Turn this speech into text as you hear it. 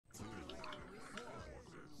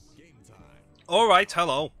Alright,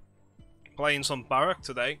 hello. Playing some Barik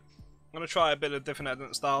today. I'm going to try a bit of different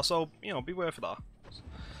editing style, so, you know, beware for that.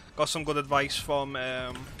 Got some good advice from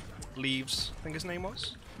Leaves, I think his name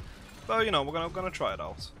was. But, you know, we're gonna try it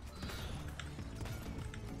out.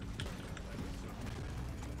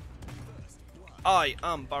 I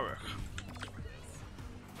am Barik.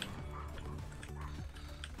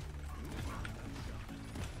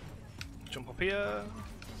 Jump up here.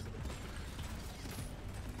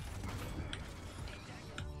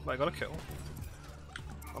 I got a kill.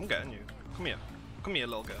 I'm getting you. Come here. Come here,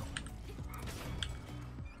 little girl.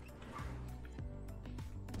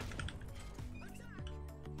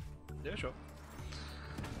 Yeah, sure.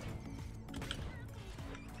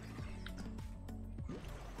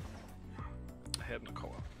 I heard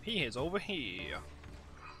Nicole. He is over here.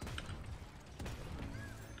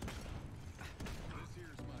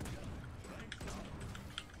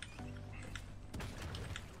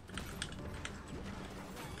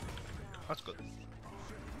 That's good.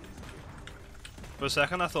 For a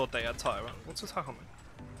second I thought they had Tyrant. What's attack on me?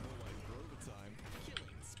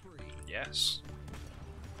 Yes.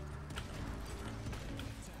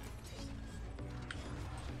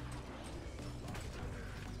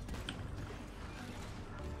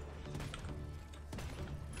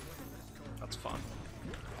 That's fine.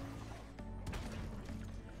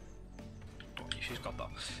 Oh, she's got that.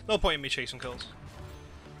 No point in me chasing kills.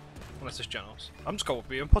 Unless it's Genos. I'm just going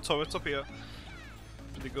up here and put turrets up here.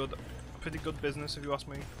 Pretty good business if you ask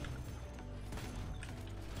me.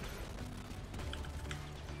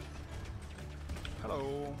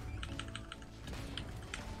 Hello.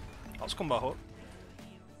 Let's come back up.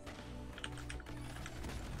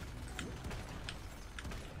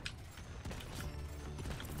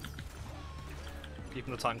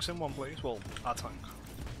 Keeping the tanks in one place. Well, our tank.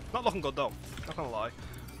 Not looking good though. Not gonna lie.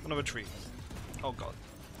 Another tree. Oh god.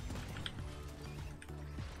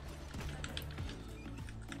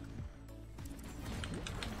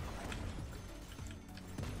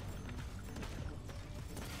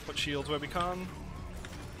 Put shields where we can.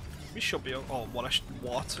 We should be. Oh, what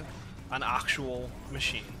an actual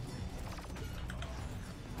machine!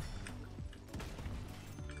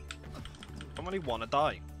 I don't really want to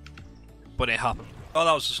die, but it happened. Oh,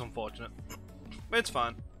 that was just unfortunate. It's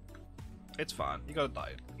fine. It's fine. You gotta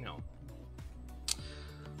die. You know.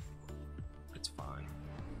 It's fine.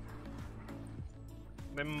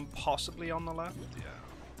 Then possibly on the left. Yeah.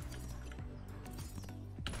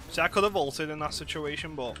 See, I could have ulted in that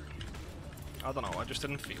situation, but I don't know, I just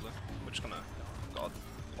didn't feel it. We're just gonna... God.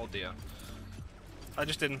 Oh dear. I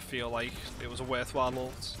just didn't feel like it was a worthwhile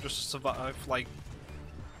ult. Just to survive, like...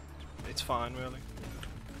 It's fine, really.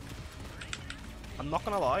 I'm not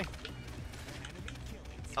gonna lie.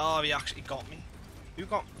 Oh, he actually got me. Who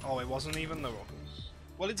got... Oh, it wasn't even the Ruckers.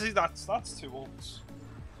 Well, that's two ults.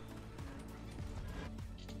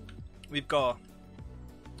 We've got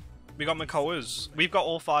Makoa's. We've got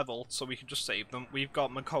all 5 ults, so we can just save them. We've got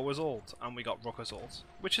Makoa's ult, and we got Rucker's ult,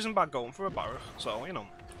 which isn't bad going for a Barik, so, you know,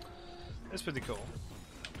 it's pretty cool.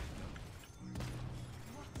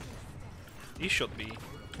 He should be.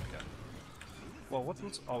 Okay. Well,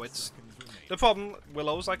 what's... Oh, it's... The problem,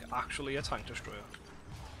 Willow's, like, actually a tank destroyer.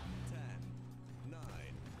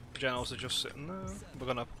 Genos are just sitting there. We're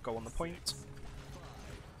gonna go on the point.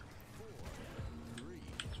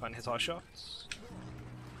 Try and hit our shots.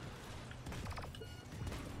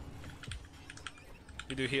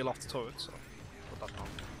 We do heal off the turret, so put that down.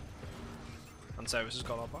 And Service has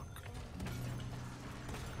got our back.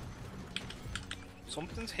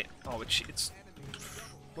 Something's hit. Oh, it's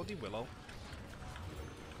bloody Willow.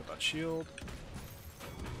 Got that shield.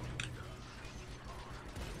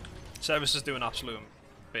 Service is doing absolute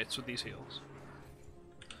bits with these heals.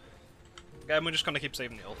 Again, we're just gonna keep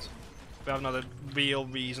saving the ult. We have another real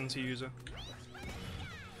reason to use it.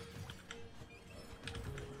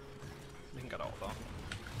 We can get out of that.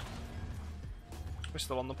 We're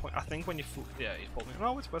still on the point. I think when you yeah, he pulled me.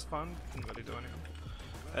 No, it's West fine. Didn't really do anything.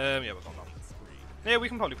 Yeah, we're going down. Yeah, we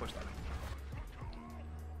can probably push that in.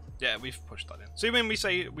 Yeah, we've pushed that in. See, when we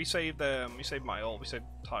saved my ult, we saved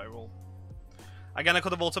Tyrell. Again, I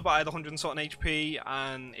could have ulted, but I had 100 and something HP,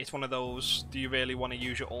 and it's one of those. Do you really want to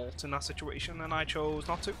use your ult in that situation? And I chose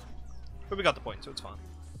not to. But we got the point, so it's fine.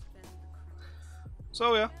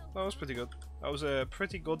 So yeah, that was pretty good. That was a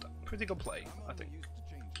pretty good play, I think.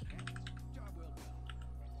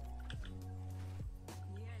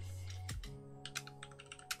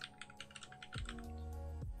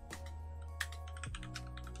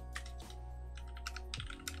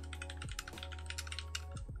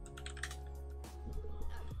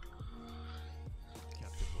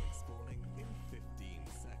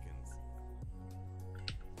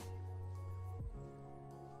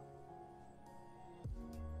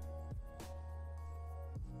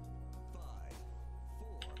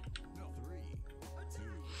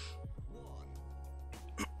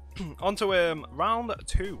 On to round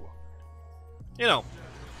 2. You know.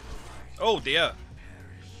 Oh dear.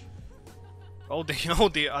 Oh dear, oh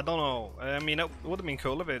dear, I don't know. I mean, it would have been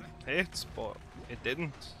cool if it hit, but it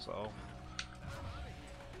didn't, so...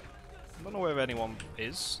 I don't know where anyone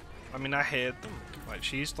is. I mean, I heard them. Like,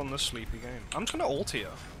 she's done the sleepy game. I'm just gonna ult here.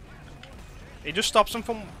 It just stops them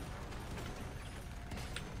from...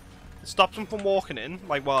 It stops them from walking in,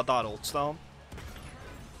 like while that ult's down.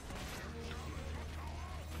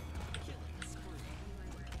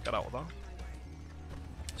 Get out of that.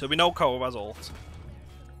 So we know Koa has ult.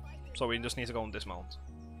 So we just need to go and dismount.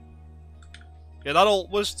 Yeah, that ult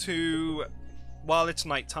was to, while it's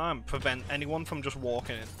night time, prevent anyone from just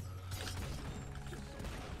walking in.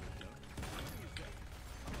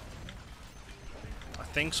 I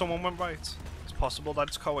think someone went right. It's possible that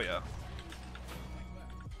it's Koa, yeah.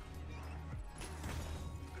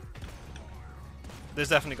 There's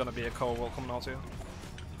definitely going to be a Koa wall coming out here.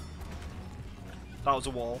 That was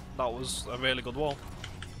a wall. That was a really good wall.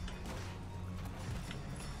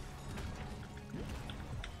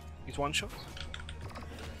 He's one shot.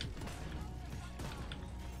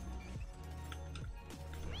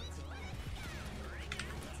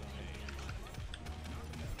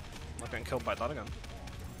 Not getting killed by that again.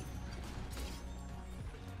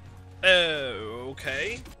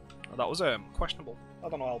 Okay. That was questionable. I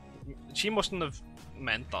don't know how. She mustn't have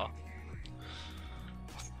meant that.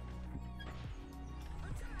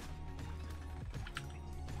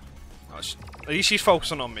 At least she's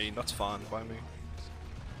focusing on me. That's fine by me.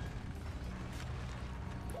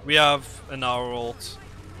 We have an hour ult.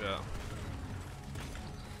 Yeah.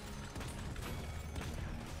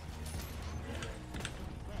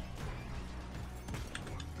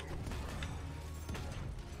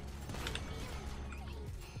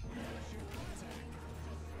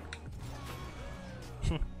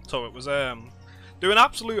 So it was doing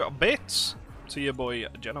absolute bits to your boy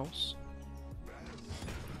Genos.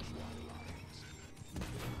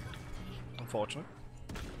 Unfortunate.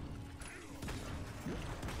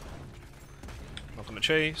 Not gonna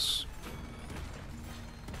chase.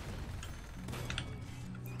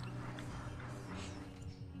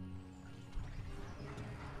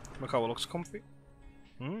 Look how it looks comfy.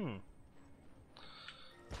 Hmm.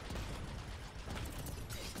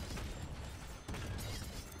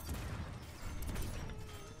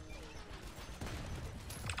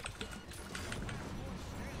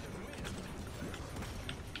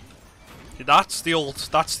 That's the ult.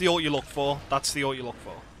 That's the ult you look for. That's the ult you look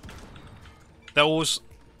for. Those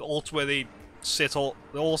ults where they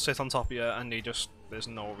all sit on top of you and they just, there's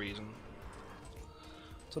no reason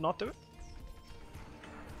to not do it.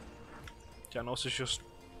 Genos is just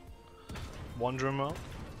wandering around,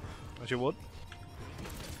 as you would.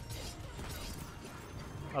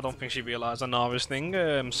 I don't think she realised the Nara's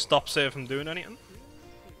thing stops her from doing anything.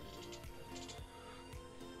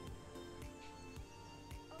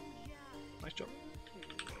 Nice job.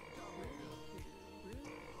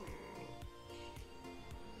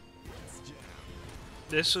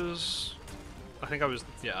 This is... I think I was...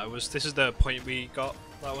 Yeah, I was... This is the point we got.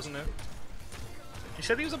 That wasn't it. He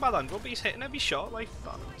said he was a bad andro, but he's hitting every shot like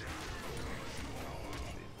that.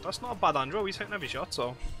 That's not a bad andro, he's hitting every shot,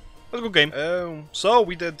 so... That was a good game. So,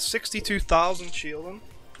 we did 62,000 shielding.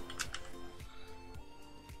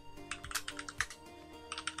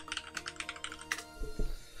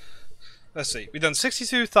 Let's see, we done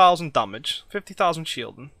 62,000 damage, 50,000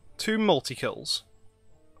 shielding, 2 multi-kills,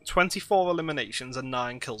 24 eliminations and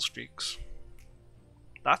 9 kill streaks.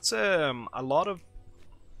 That's a lot of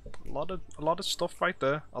stuff right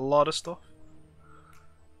there. A lot of stuff.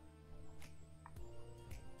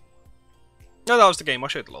 No, that was the game. I'll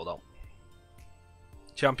show you the loadout.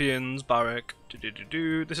 Champions, Barik.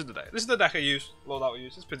 This is the deck. This is the deck I use. Loadout I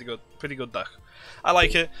use. It's pretty good. Pretty good deck. I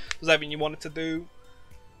like it. Does everything you want it to do.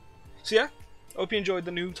 So yeah, hope you enjoyed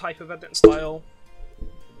the new type of editing style.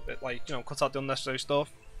 Bit like, you know, cut out the unnecessary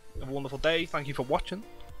stuff. Have a wonderful day. Thank you for watching.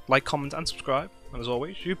 Like, comment, and subscribe. And as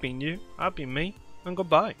always, you've been you, I've been me, and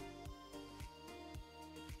goodbye.